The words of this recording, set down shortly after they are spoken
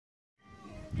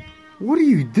What are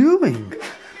you doing?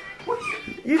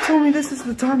 You told me this is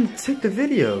the time to take the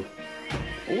video.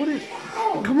 What is...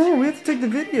 Come on, we have to take the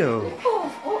video.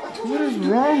 What is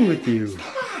wrong with you?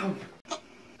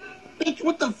 Bitch,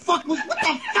 what the fuck was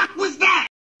that?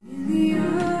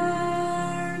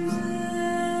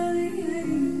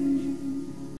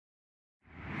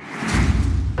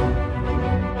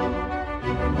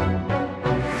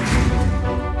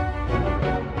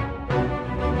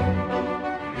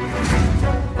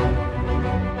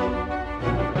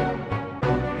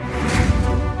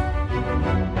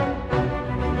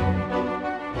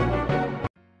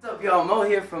 What's up, y'all? Mo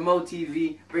here from Moe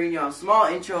TV, bringing y'all a small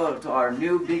intro to our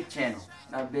new big channel.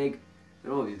 Not big, it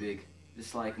will be big,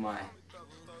 just like my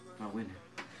winner.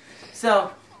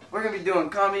 So, we're gonna be doing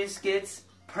comedy skits,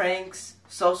 pranks,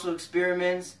 social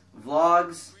experiments,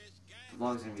 vlogs. The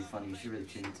vlogs are gonna be funny. You should really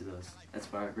tune into those. That's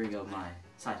where I bring up my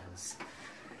side hustles.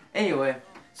 Anyway,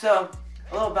 so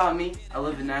a little about me. I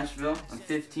live in Nashville. I'm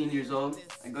 15 years old.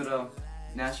 I go to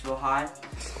Nashville High,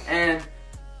 and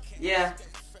yeah,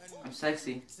 I'm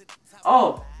sexy.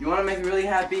 Oh, you want to make me really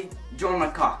happy? Join my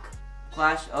cock.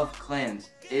 Clash of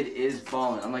Clans. It is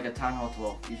ballin'. I'm like a Town Hall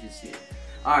 12. You should see it.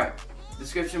 Alright,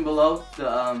 description below,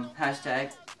 the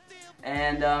hashtag.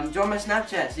 And join my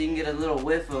Snapchat so you can get a little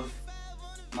whiff of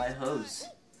my hose.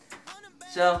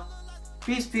 So,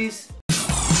 peace.